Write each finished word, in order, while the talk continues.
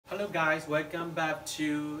Hello guys, welcome back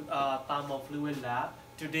to Thermofluid Lab.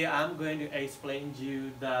 Today I'm going to explain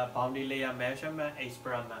you the boundary layer measurement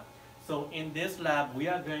experiment. So in this lab, we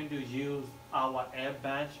are going to use our air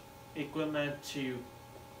bench equipment to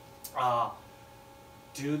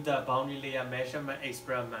do the boundary layer measurement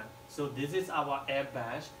experiment. So this is our air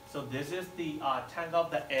bench. So this is the tank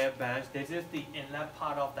of the air bench. This is the inlet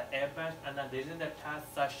part of the air bench, and then this is the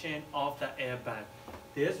test section of the air bench.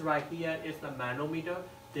 This right here is the manometer.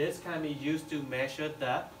 This can be used to measure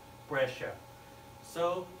the pressure.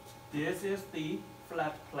 So this is the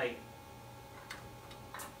flat plate.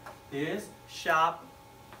 This sharp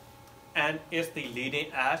end is the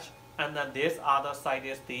leading edge, and then this other side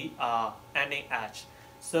is the ending edge.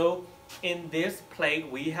 So in this plate,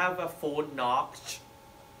 we have a 4 notch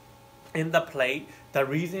in the plate. The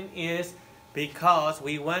reason is because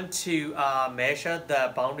we want to measure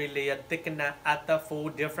the boundary layer thickness at the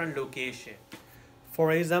 4 different locations.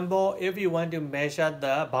 For example, if you want to measure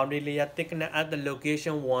the boundary layer thickness at the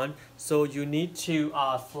location 1, so you need to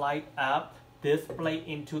slide up this plate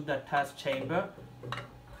into the test chamber.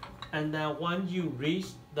 And then once you reach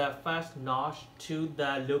the first notch to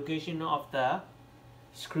the location of the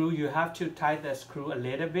screw, you have to tighten the screw a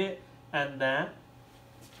little bit, and then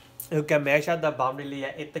you can measure the boundary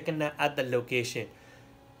layer thickness at the location.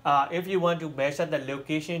 If you want to measure the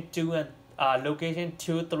location 2 and location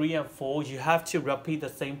 2, 3, and 4, you have to repeat the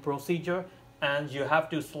same procedure, and you have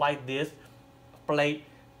to slide this plate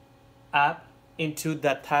up into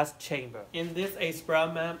the test chamber. In this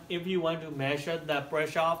experiment, if you want to measure the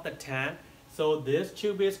pressure of the tank, so this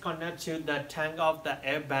tube is connected to the tank of the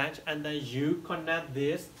air bench, and then you connect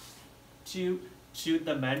this to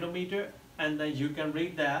the manometer, and then you can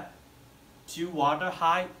read that to water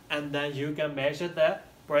height, and then you can measure the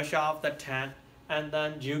pressure of the tank, and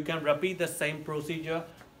then you can repeat the same procedure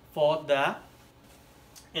for the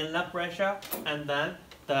inlet pressure and then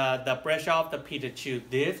the pressure of the pitot tube.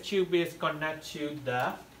 This tube is connected to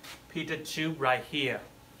the pitot tube right here.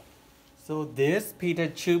 So this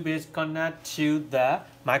pitot tube is connected to the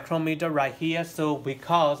micrometer right here. So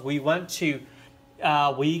because we want to,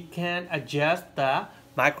 we can adjust the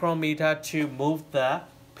micrometer to move the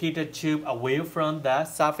pitot tube away from the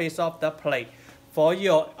surface of the plate. For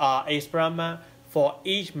your experiment, for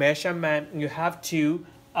each measurement, you have to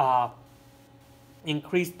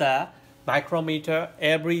increase the micrometer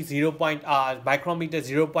every micrometer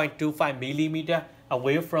 0.25 millimeter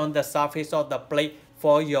away from the surface of the plate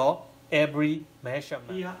for your every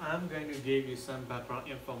measurement. Here I'm going to give you some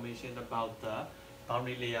background information about the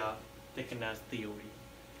boundary layer thickness theory.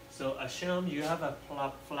 So assume you have a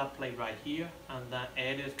flat plate right here, and the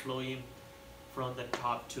air is flowing from the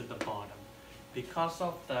top to the bottom. Because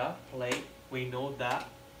of the plate, we know that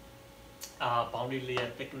boundary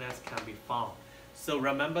layer thickness can be found. So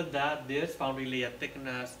remember that this boundary layer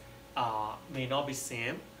thickness may not be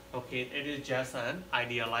same. Okay, it is just an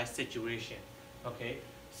idealized situation. Okay,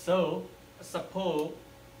 so suppose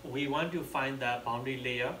we want to find the boundary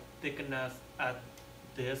layer thickness at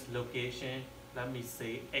this location. Let me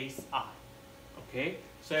say SI. Okay,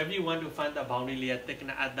 so if you want to find the boundary layer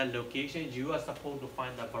thickness at the location, you are supposed to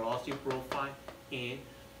find the velocity profile in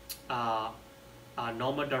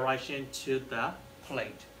normal direction to the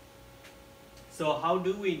plate. So how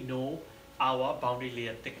do we know our boundary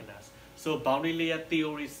layer thickness? So boundary layer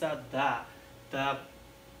theory said that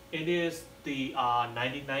it is the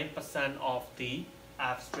 99% of the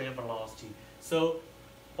upstream velocity. So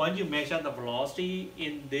when you measure the velocity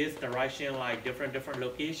in this direction, like different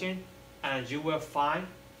location, and you will find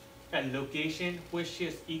a location which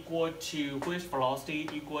is equal to, which velocity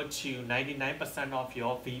equal to 99% of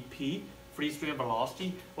your VP, free stream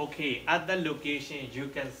velocity. Okay, at that location, you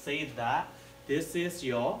can say that this is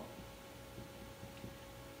your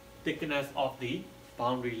thickness of the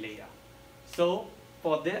boundary layer. So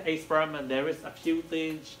for this experiment, there is a few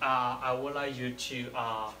things I would like you to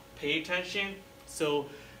pay attention. So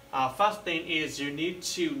first thing is you need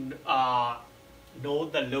to know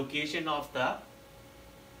the location of the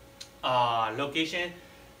location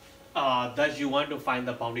that you want to find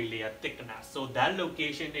the boundary layer thickness. So that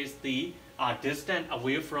location is the distance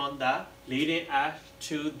away from the leading edge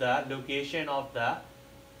to the location of the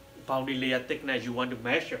boundary layer thickness you want to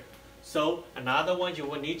measure. So another one, you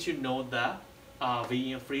will need to know the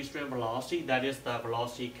V in free stream velocity, that is the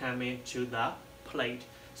velocity coming to the plate.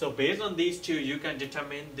 So based on these two, you can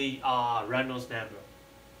determine the Reynolds number.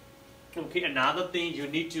 Okay, another thing, you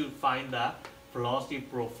need to find the velocity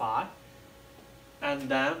profile, and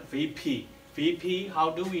then VP. VP, how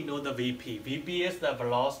do we know the VP? VP is the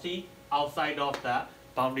velocity outside of the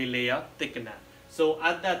boundary layer thickness. So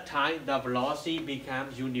at that time, the velocity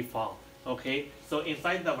becomes uniform. Okay, so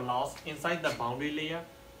inside the boundary layer,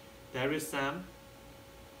 there is some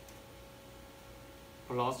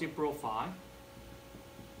velocity profile,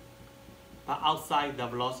 but outside the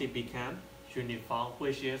velocity becomes uniform,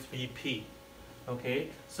 which is Vp. Okay,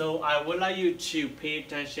 so I would like you to pay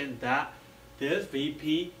attention that this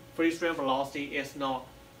Vp free stream velocity is not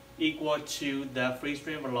equal to the free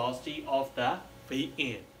stream velocity of the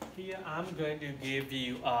Vn. Here I'm going to give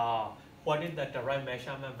you what is the direct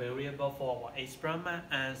measurement variable for our experiment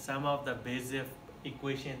and some of the basic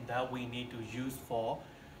equations that we need to use for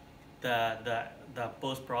the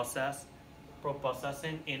post-processing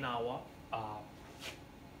in our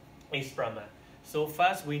experiment. So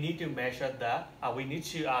first we need to measure we need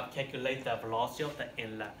to calculate the velocity of the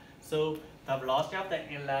inlet. So the velocity of the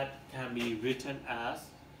inlet can be written as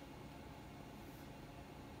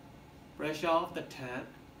pressure of the tank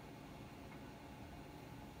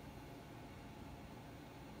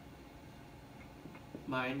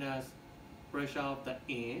minus pressure of the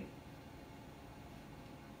end.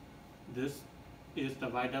 This is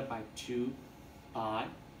divided by 2 by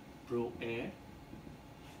rho A.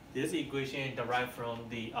 This equation is derived from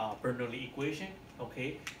the Bernoulli equation.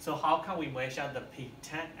 Okay, so how can we measure the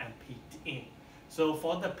P10 and Pn? So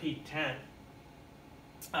for the P10,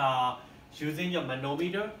 using your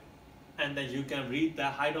manometer, and then you can read the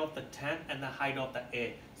height of the tank and the height of the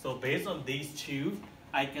A. So based on these two,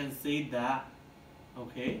 I can say that,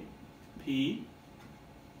 okay, P10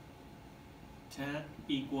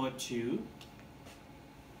 equal to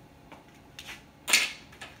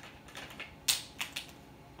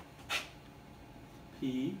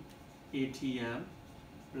P ATM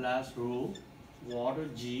plus rho water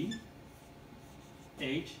G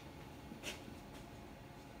H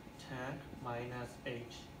tank minus H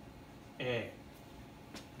A.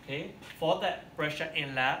 Okay, for the pressure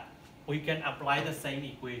inlet, we can apply the same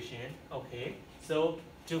equation. Okay, so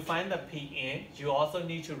to find the Pn, you also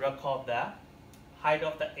need to record the height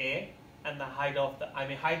of the A and the height of the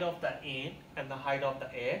height of the end and the height of the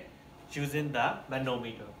A using the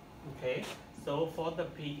manometer. Okay, so for the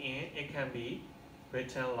Pn, it can be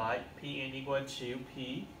written like Pn equal to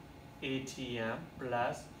P ATM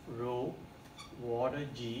plus rho water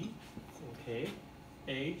G, okay,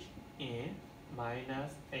 H N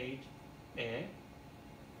minus H A.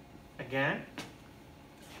 Again,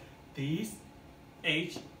 this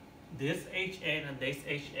HN and this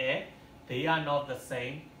HA, they are not the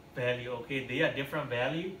same value. Okay, they are different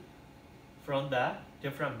value from the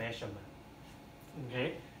different measurement.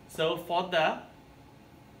 Okay, so for the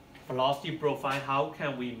velocity profile, how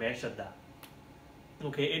can we measure that?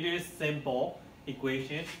 Okay, it is simple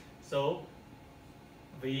equation. So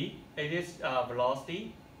it is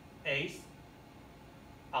velocity h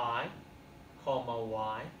I comma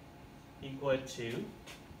y equal to,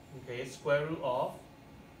 okay, square root of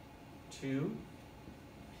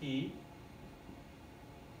 2p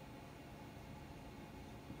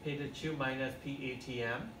p to 2 minus p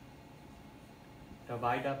ATM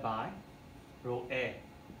divided by rho A.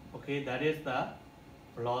 Okay, that is the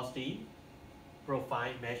velocity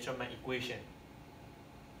profile measurement equation.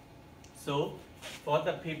 So for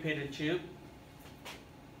the p to tube,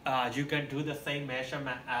 you can do the same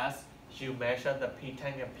measurement as you measure the P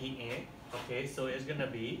tank and Pn. Okay, so it's gonna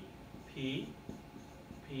be P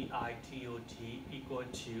PITOT equal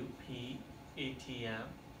to P ATM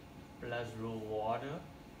plus rho water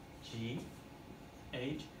G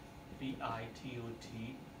H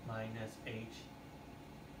PITOT minus H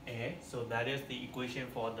A. So that is the equation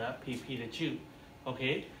for the PP to tube.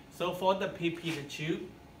 Okay, so for the PP to tube,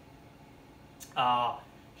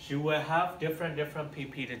 you will have different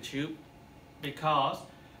PP to tube because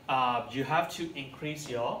you have to increase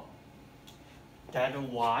your delta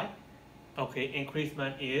Y. Okay,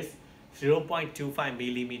 increment is 0.25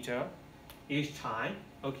 millimeter each time.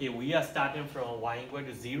 Okay, we are starting from Y equal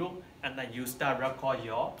to 0, and then you start record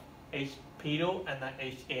your H pitot and then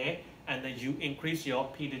HA, and then you increase your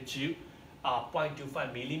P to tube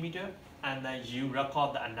 0.25 millimeter, and then you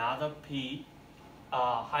record another P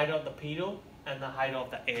height of the pitot and the height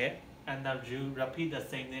of the air, and then you repeat the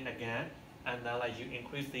same thing again, and then like you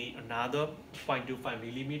increase the another 0.25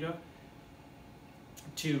 millimeter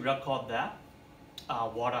to record that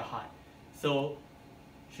water height. So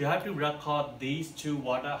you have to record these two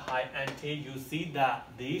water height until you see that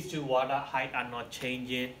these two water height are not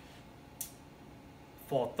changing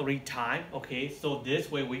for 3 times. Okay, so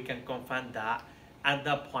this way we can confirm that at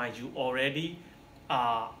that point you already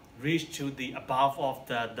reach to the above of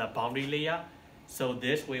the boundary layer. So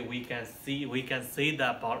this way we can see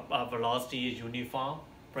the velocity is uniform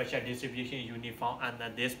pressure distribution uniform, and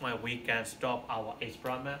then this way we can stop our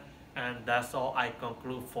experiment. And that's all I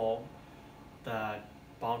conclude for the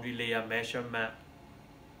boundary layer measurement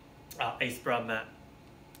experiment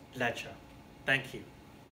lecture. Thank you.